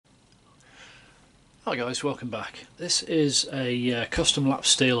Hi guys, welcome back. This is a custom lap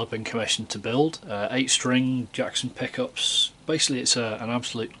steel I've been commissioned to build. 8-string Jackson pickups. Basically it's an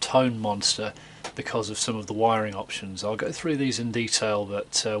absolute tone monster because of some of the wiring options. I'll go through these in detail,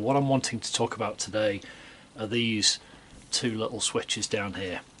 but what I'm wanting to talk about today are these two little switches down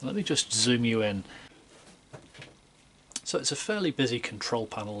here. Let me just zoom you in. So it's a fairly busy control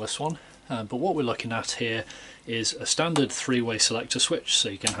panel, this one. But what we're looking at here is a standard three-way selector switch, so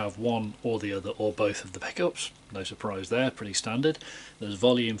you can have one or the other or both of the pickups. No surprise there, pretty standard. There's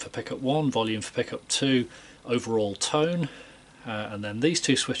volume for pickup 1, volume for pickup 2, overall tone, and then these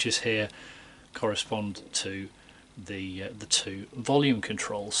two switches here correspond to the two volume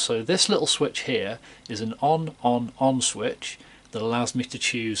controls. So this little switch here is an on switch that allows me to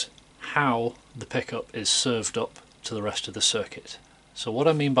choose how the pickup is served up to the rest of the circuit. So what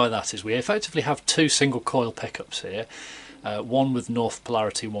I mean by that is we effectively have two single coil pickups here, one with north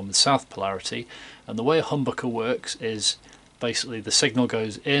polarity, one with south polarity, and the way a humbucker works is basically the signal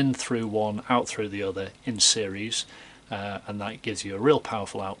goes in through one, out through the other in series, and that gives you a real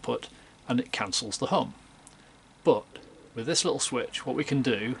powerful output, and it cancels the hum. But with this little switch, what we can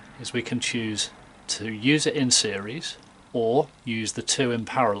do is we can choose to use it in series or use the two in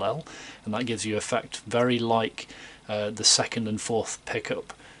parallel, and that gives you effect very like the second and fourth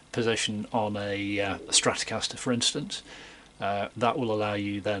pickup position on a Stratocaster, for instance. That will allow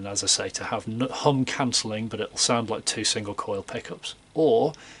you then, as I say, to have hum cancelling, but it'll sound like two single coil pickups.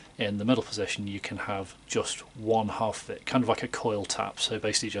 Or in the middle position you can have just one half of it, kind of like a coil tap, so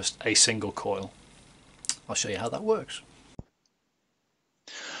basically just a single coil. I'll show you how that works.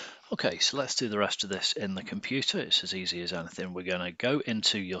 Okay, so let's do the rest of this in the computer. It's as easy as anything. We're going to go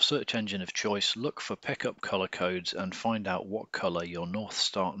into your search engine of choice, look for pickup color codes, and find out what color your north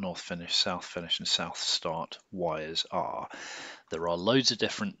start, north finish, and south start wires are. There are loads of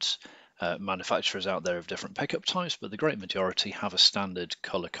different manufacturers out there of different pickup types, but the great majority have a standard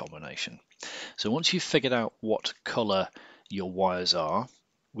color combination. So once you've figured out what color your wires are,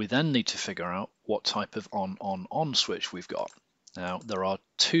 we then need to figure out what type of on switch we've got. Now, there are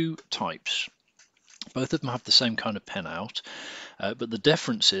two types. Both of them have the same kind of pinout, but the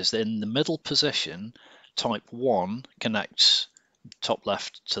difference is that in the middle position, type 1 connects top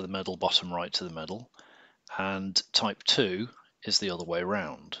left to the middle, bottom right to the middle, and type 2 is the other way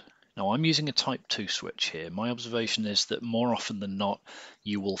around. Now, I'm using a type 2 switch here. My observation is that more often than not,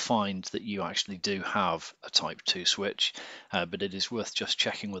 you will find that you actually do have a type 2 switch, but it is worth just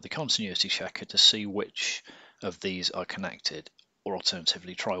checking with the continuity checker to see which of these are connected, or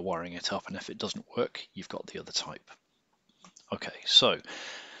alternatively try wiring it up, and if it doesn't work, you've got the other type. Okay, so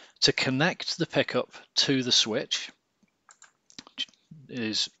to connect the pickup to the switch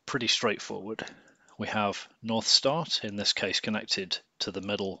is pretty straightforward. We have north start, in this case connected to the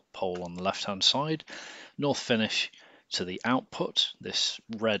middle pole on the left hand side, north finish to the output. This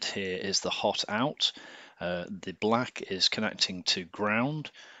red here is the hot out, the black is connecting to ground,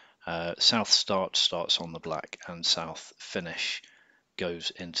 south start starts on the black, and south finish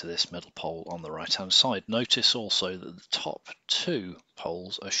goes into this middle pole on the right hand side. Notice also that the top two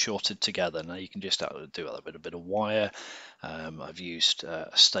poles are shorted together. Now you can just do a bit of wire. I've used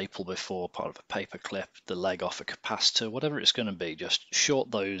a staple before, part of a paper clip, the leg off a capacitor, whatever it's going to be, just short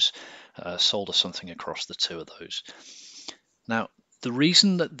those, solder something across the two of those. Now the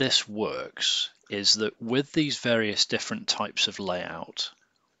reason that this works is that with these various different types of layout,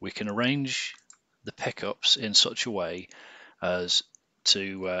 we can arrange the pickups in such a way as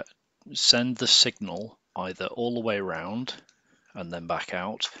to send the signal either all the way around and then back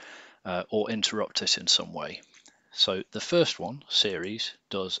out, or interrupt it in some way. So the first one, series,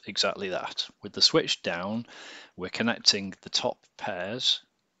 does exactly that. With the switch down, we're connecting the top pairs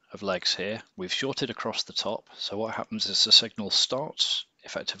of legs here. We've shorted across the top, so what happens is the signal starts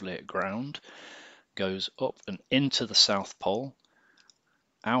effectively at ground, goes up and into the south pole,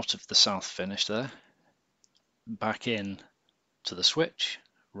 out of the south finish there, back in to the switch,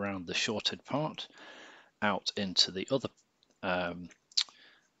 around the shorted part, out into the other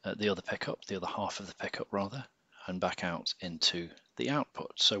pickup, the other half of the pickup rather, and back out into the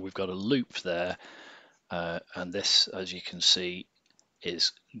output. So we've got a loop there, and this, as you can see,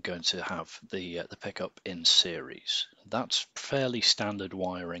 is going to have the pickup in series. That's fairly standard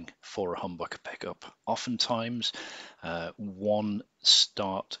wiring for a humbucker pickup. Oftentimes, one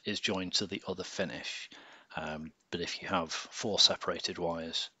start is joined to the other finish. But if you have 4 separated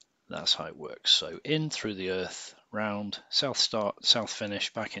wires, that's how it works. So in through the earth, round, south start, south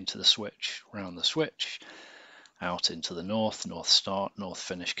finish, back into the switch, round the switch, out into the north, north start, north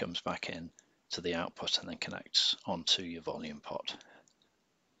finish comes back in to the output and then connects onto your volume pot.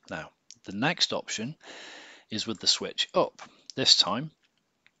 Now, The next option is with the switch up. This time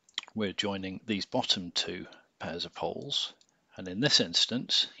we're joining these bottom two pairs of poles, and in this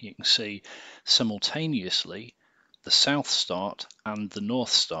instance you can see simultaneously the south start and the north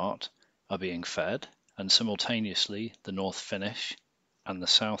start are being fed, and simultaneously the north finish and the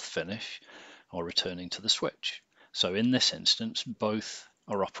south finish are returning to the switch. So in this instance both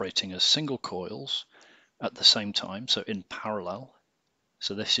are operating as single coils at the same time, so in parallel.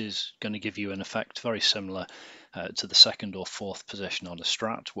 So this is going to give you an effect very similar to the second or fourth position on a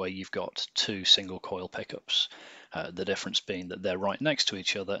Strat, where you've got two single coil pickups, the difference being that they're right next to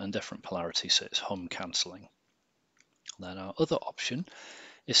each other and different polarity, so it's hum cancelling. Then our other option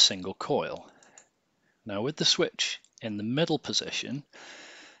is single coil. Now with the switch in the middle position,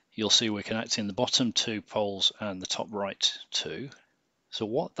 you'll see we're connecting the bottom two poles and the top right two. So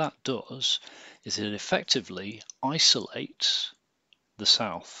what that does is it effectively isolates the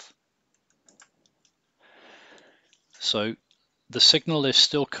south. So the signal is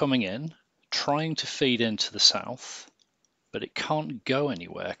still coming in, trying to feed into the south, but it can't go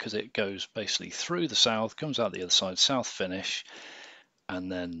anywhere because it goes basically through the south, comes out the other side, south finish,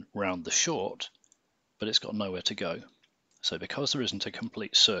 and then round the short, but it's got nowhere to go. So because there isn't a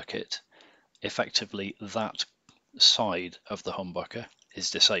complete circuit, effectively that side of the humbucker is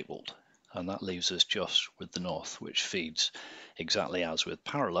disabled, and that leaves us just with the north, which feeds exactly as with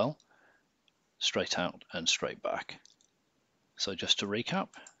parallel, straight out and straight back. So just to recap,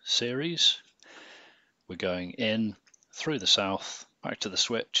 series, we're going in through the south, back to the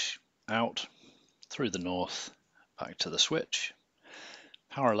switch, out, through the north, back to the switch.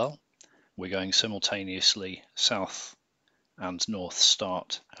 Parallel, we're going simultaneously south and north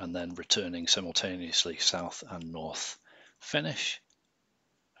start, and then returning simultaneously south and north finish.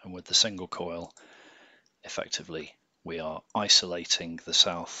 And with the single coil, effectively we are isolating the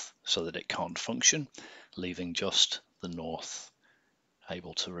south so that it can't function, leaving just the north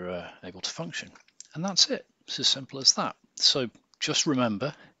able to function. And that's it. It's as simple as that. So just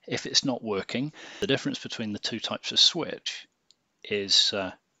remember, if it's not working, the difference between the two types of switch is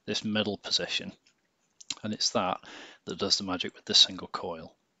this middle position, and it's that does the magic with the single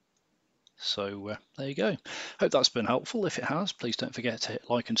coil. So there you go. Hope that's been helpful. If it has, please don't forget to hit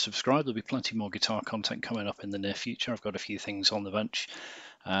like and subscribe. There'll be plenty more guitar content coming up in the near future. I've got a few things on the bench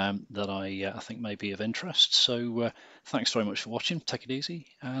that I think may be of interest. So thanks very much for watching. Take it easy,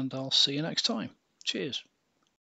 and I'll see you next time. Cheers.